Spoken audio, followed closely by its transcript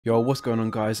Yo, what's going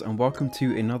on guys, and welcome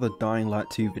to another Dying Light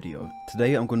 2 video.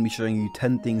 Today I'm going to be showing you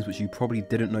 10 things which you probably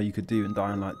didn't know you could do in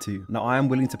Dying Light 2. Now I am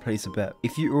willing to place a bet.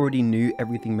 If you already knew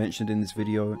everything mentioned in this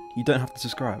video, you don't have to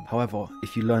subscribe. However,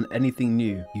 if you learn anything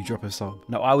new, you drop a sub.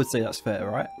 Now I would say that's fair,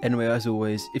 right? Anyway, as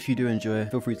always, if you do enjoy,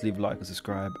 feel free to leave a like and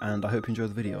subscribe, and I hope you enjoy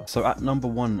the video. So at number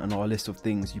 1 on our list of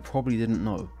things you probably didn't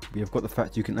know, we have got the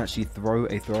fact you can actually throw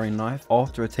a throwing knife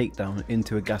after a takedown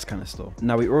into a gas canister.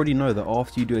 Now we already know that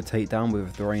after you do a takedown with a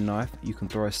throwing knife, you can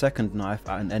throw a second knife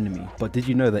at an enemy. But did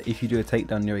you know that if you do a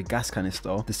takedown near a gas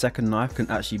canister, the second knife can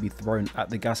actually be thrown at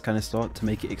the gas canister to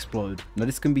make it explode? Now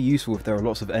this can be useful if there are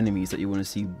lots of enemies that you want to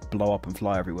see blow up and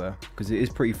fly everywhere, because it is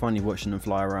pretty funny watching them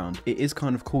fly around. It is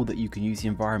kind of cool that you can use the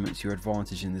environment to your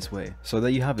advantage in this way. So there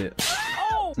you have it.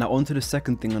 Now on to the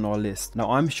second thing on our list. Now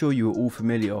I'm sure you are all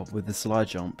familiar with the slide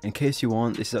jump. In case you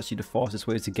aren't, this is actually the fastest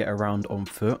way to get around on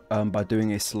foot by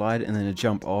doing a slide and then a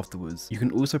jump afterwards. You can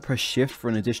also press shift for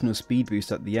an additional speed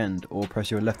boost at the end, or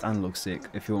press your left analog stick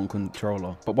if you're on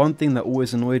controller. But one thing that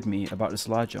always annoyed me about the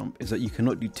slide jump is that you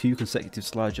cannot do 2 consecutive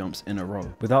slide jumps in a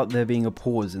row without there being a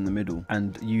pause in the middle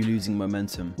and you losing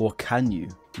momentum. Or can you?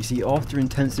 You see, after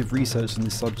intensive research on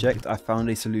this subject, I found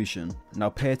a solution. Now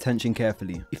pay attention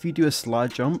carefully. If you do a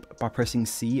slide jump by pressing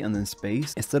C and then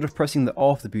space, instead of pressing the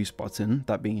after boost button,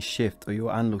 that being shift or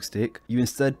your analog stick, you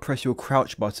instead press your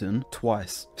crouch button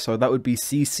twice. So that would be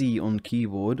CC on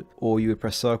keyboard, or you would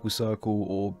press circle circle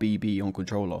or BB on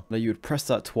controller. Now you would press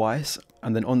that twice,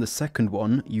 and then on the second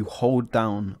one you hold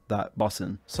down that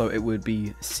button, so it would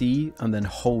be C and then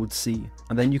hold C,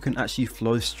 and then you can actually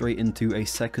flow straight into a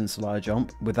second slide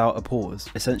jump without a pause,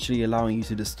 essentially allowing you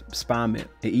to just spam it.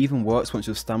 It even works once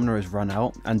your stamina has run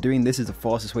out, and doing this is the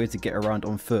fastest way to get around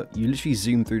on foot. You literally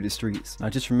zoom through the streets. Now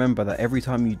just remember that every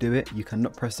time you do it, you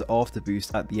cannot press the after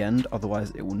boost at the end, otherwise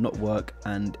it will not work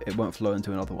and it won't flow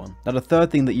into another one. Now the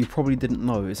third thing that you probably didn't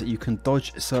know is that you can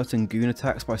dodge certain goon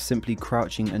attacks by simply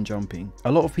crouching and jumping.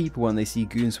 A lot of people, when they see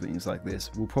goon swings like this,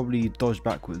 will probably dodge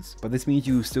backwards, but this means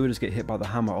you will still just get hit by the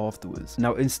hammer afterwards.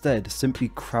 Now instead, simply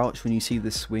crouch when you see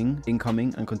this swing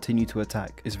incoming and continue to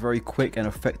attack. It's a very quick and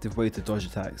effective way to dodge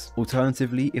attacks.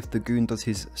 Alternatively, if the goon does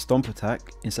his stomp attack,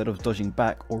 instead of dodging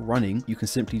back or running, you can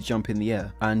simply jump in the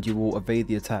air and you will evade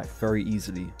the attack very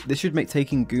easily. This should make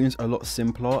taking goons a lot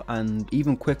simpler and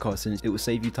even quicker, since it will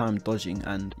save you time dodging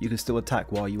and you can still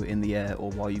attack while you were in the air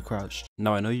or while you crouched.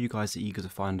 Now I know you guys are eager to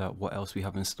find out what else we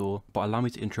have in store, but allow me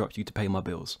to interrupt you to pay my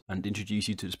bills and introduce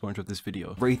you to the sponsor of this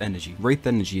video, WRAITH Energy. WRAITH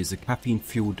Energy is a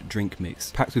caffeine-fueled drink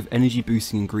mix packed with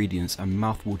energy-boosting ingredients and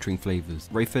mouth-watering flavors.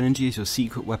 WRAITH Energy is your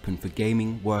secret weapon for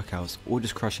gaming, workouts, or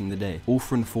just crushing the day, all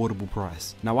for an affordable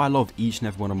price. Now I love each and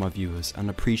every one of my viewers and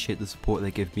appreciate the support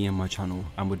they give me and my channel,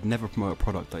 and would never promote a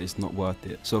product that is not worth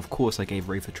it. So of course I gave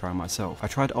WRAITH a try myself. I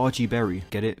tried RG Berry,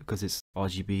 get it? Because it's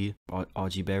RGB,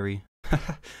 RG Berry.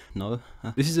 No.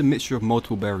 This is a mixture of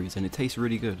multiple berries and it tastes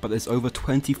really good, but there's over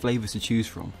 20 flavors to choose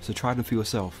from, so try them for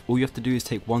yourself. All you have to do is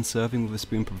take 1 serving with a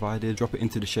spoon provided, drop it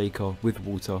into the shaker with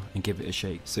water and give it a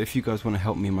shake. So if you guys want to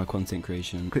help me in my content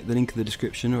creation, click the link in the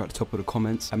description or at the top of the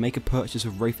comments and make a purchase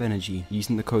of WRAITH Energy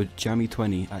using the code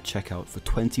Jahmy20 at checkout for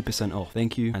 20% off.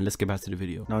 Thank you, and let's get back to the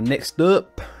video. Now next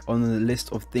up on the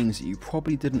list of things that you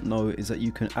probably didn't know is that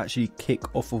you can actually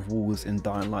kick off of walls in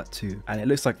Dying Light 2, and it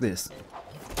looks like this.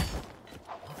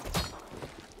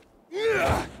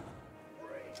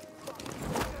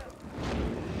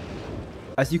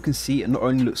 As you can see, it not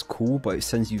only looks cool, but it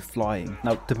sends you flying.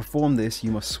 Now to perform this,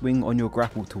 you must swing on your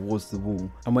grapple towards the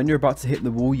wall, and when you're about to hit the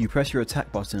wall, you press your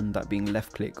attack button, that being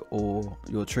left click or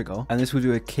your trigger, and this will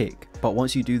do a kick. But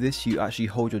once you do this, you actually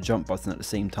hold your jump button at the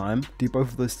same time. Do both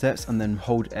of those steps and then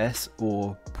hold S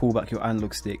or pull back your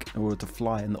analog stick in order to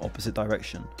fly in the opposite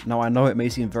direction. Now I know it may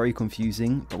seem very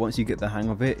confusing, but once you get the hang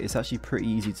of it, it's actually pretty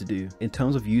easy to do. In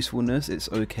terms of usefulness,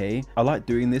 it's okay. I like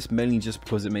doing this mainly just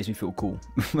because it makes me feel cool.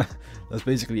 That's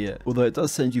basically it. Although it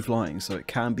does send you flying, so it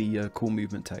can be a cool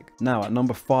movement tech. Now at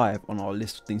number 5 on our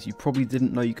list of things you probably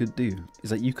didn't know you could do is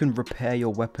that you can repair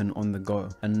your weapon on the go.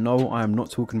 And no, I am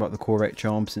not talking about the Correct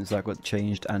charm, since that got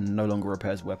changed and no longer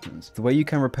repairs weapons. The way you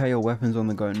can repair your weapons on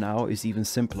the go now is even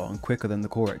simpler and quicker than the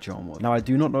Correct charm was. Now I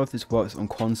do not know if this works on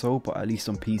console, but at least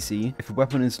on PC, if a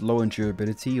weapon is low in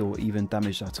durability or even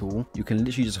damaged at all, you can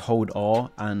literally just hold R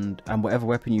and whatever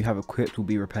weapon you have equipped will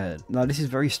be repaired. Now this is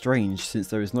very strange, since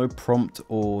there is no prompt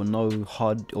text or no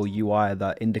HUD or UI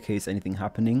that indicates anything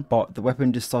happening, but the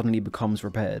weapon just suddenly becomes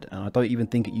repaired, and I don't even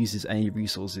think it uses any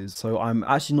resources. So I'm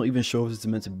actually not even sure if it's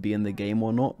meant to be in the game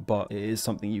or not, but it is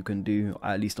something you can do,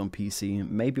 at least on PC.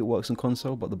 Maybe it works on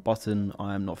console, but the button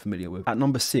I am not familiar with. At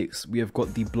number 6, we have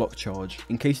got the block charge.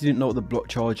 In case you didn't know what the block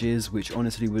charge is, which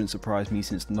honestly wouldn't surprise me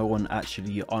since no one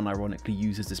actually unironically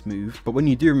uses this move, but when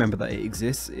you do remember that it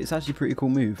exists, it's actually a pretty cool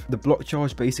move. The block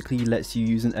charge basically lets you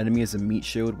use an enemy as a meat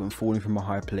shield when falling from a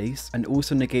high place, and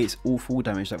also negates all fall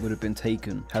damage that would have been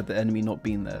taken had the enemy not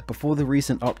been there. Before the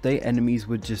recent update, enemies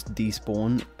would just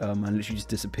despawn and literally just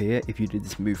disappear if you did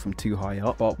this move from too high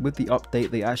up, but with the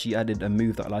update they actually added a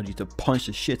move that allowed you to punch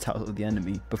the shit out of the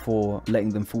enemy before letting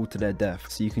them fall to their death,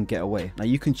 so you can get away. Now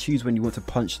you can choose when you want to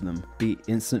punch them, be it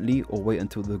instantly or wait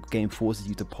until the game forces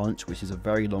you to punch, which is a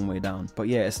very long way down. But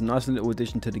yeah, it's a nice little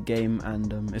addition to the game,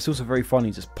 and it's also very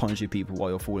funny just punching people while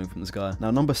you're falling from the sky.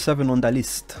 Now number 7 on that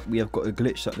list, we have got a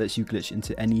glitch that lets you glitch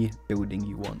into any building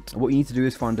you want. What you need to do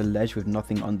is find a ledge with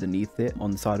nothing underneath it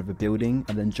on the side of a building,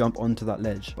 and then jump onto that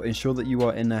ledge, but ensure that you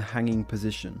are in a hanging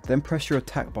position. Then press your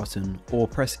attack button or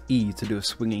press E to do a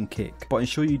swinging kick, but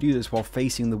ensure you do this while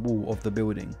facing the wall of the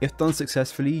building. If done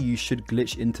successfully, you should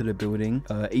glitch into the building,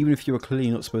 even if you are clearly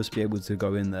not supposed to be able to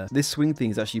go in there. This swing thing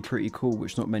is actually pretty cool,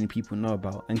 which not many people know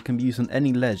about, and can be used on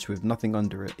any ledge with nothing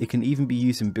under it. It can even be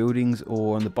used in buildings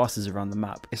or on the buses around the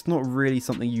map. It's not really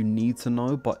something you need to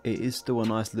know, but it is still a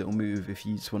nice little move if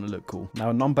you just want to look cool.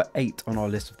 Now number 8 on our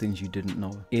list of things you didn't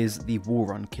know is the wall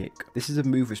run kick. This is a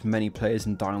move which many players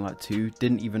in Dying Light 2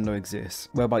 didn't even know exists,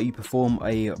 whereby you perform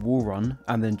a wall run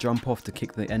and then jump off to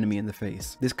kick the enemy in the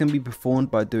face. This can be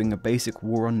performed by doing a basic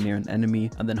wall run near an enemy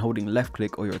and then holding left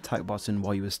click or your attack button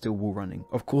while you are still wall running.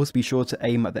 Of course, be sure to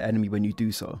aim at the enemy when you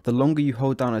do so. The longer you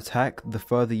hold down attack, the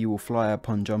further you will fly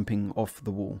upon jumping off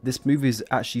the wall. This move is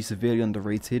actually severely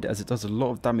underrated as it does a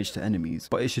lot of damage to enemies,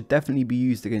 but it should definitely be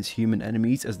used against human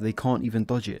enemies as they can't even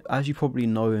dodge it. As you probably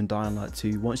know in Dying Light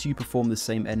 2, once you perform the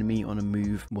same enemy on a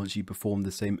move,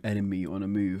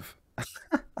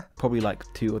 probably like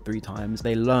 2 or 3 times,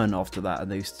 they learn after that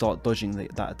and they start dodging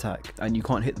that attack, and you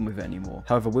can't hit them with it anymore.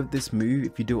 However, with this move,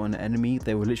 if you do it on an enemy,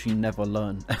 they will literally never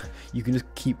learn. You can just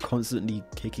keep constantly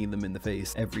kicking them in the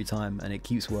face every time and it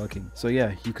keeps working. So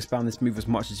yeah, you can spam this move as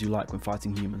much as you like when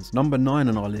fighting humans. Number 9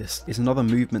 on our list is another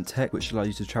movement tech which allows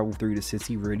you to travel through the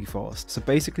city really fast. So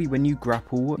basically, when you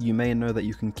grapple, you may know that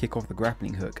you can kick off the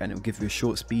grappling hook and it will give you a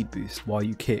short speed boost while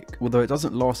you kick, although it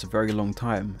doesn't last a very long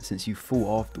time since you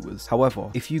fall afterwards.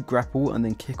 However, if you grapple and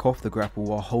then kick off the grapple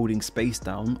while holding space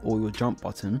down or your jump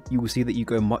button, you will see that you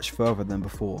go much further than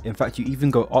before. In fact, you even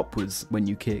go upwards when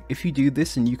you kick. If you do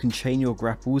this, and you can chain your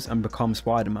grapples and become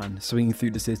Spider-Man, swinging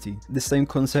through the city. This same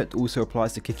concept also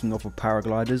applies to kicking off of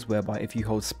paragliders, whereby if you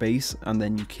hold space and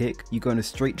then you kick, you go in a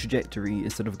straight trajectory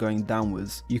instead of going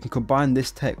downwards. You can combine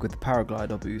this tech with the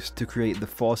paraglider boost to create the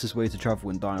fastest way to travel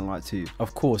in Dying Light 2.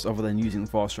 Of course, other than using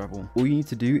fast travel. All you need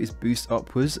to do is boost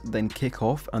upwards, then kick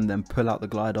off, and then pull out the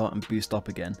glider and boost up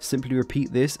again. Simply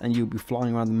repeat this and you'll be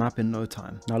flying around the map in no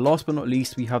time. Now last but not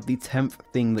least, we have the 10th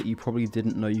thing that you probably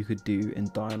didn't know you could do in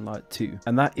Dying Light 2,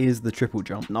 and that is the triple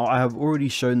jump. Now I have already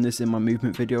shown this in my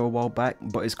movement video a while back,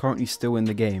 but it's currently still in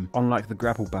the game, unlike the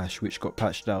Grapple bash which got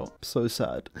patched out. So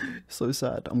sad, so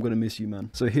sad. I'm gonna miss you,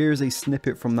 man. So here is a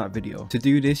snippet from that video. To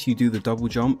do this, you do the double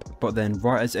jump, but then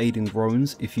right as Aiden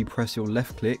groans, if you press your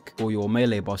left click or your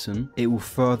melee button, it will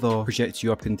further project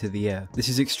you up into the air. This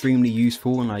is extremely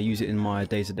useful and I use it in my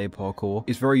day-to-day parkour.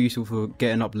 It's very useful for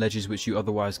getting up ledges which you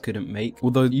otherwise couldn't make,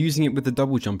 although using it with the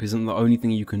double jump isn't the only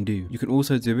thing you can do. You can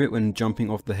also do it when jumping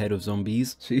off the head of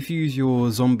zombies. So if you use your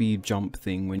zombie jump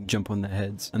thing when you jump on their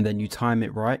heads and then you time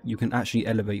it right, you can actually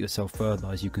elevate yourself further,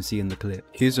 as you can see in the clip.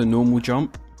 Here's a normal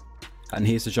jump and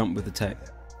here's the jump with the tech.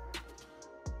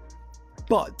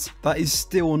 But that is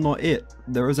still not it.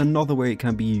 There is another way it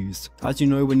can be used. As you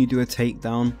know, when you do a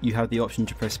takedown, you have the option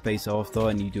to press space after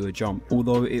and you do a jump.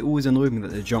 Although it always annoyed me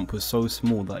that the jump was so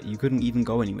small that you couldn't even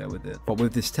go anywhere with it. But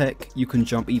with this tech, you can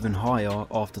jump even higher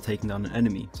after taking down an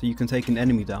enemy. So you can take an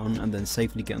enemy down and then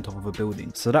safely get on top of a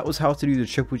building. So that was how to do the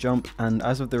triple jump, and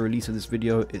as of the release of this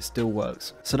video, it still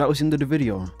works. So that was the end of the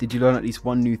video. Did you learn at least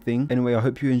one new thing? Anyway, I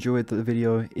hope you enjoyed the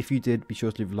video. If you did, be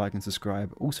sure to leave a like and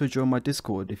subscribe. Also join my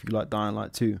Discord if you like Dying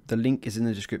Light 2. The link is in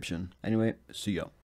the description. Anyway, see ya.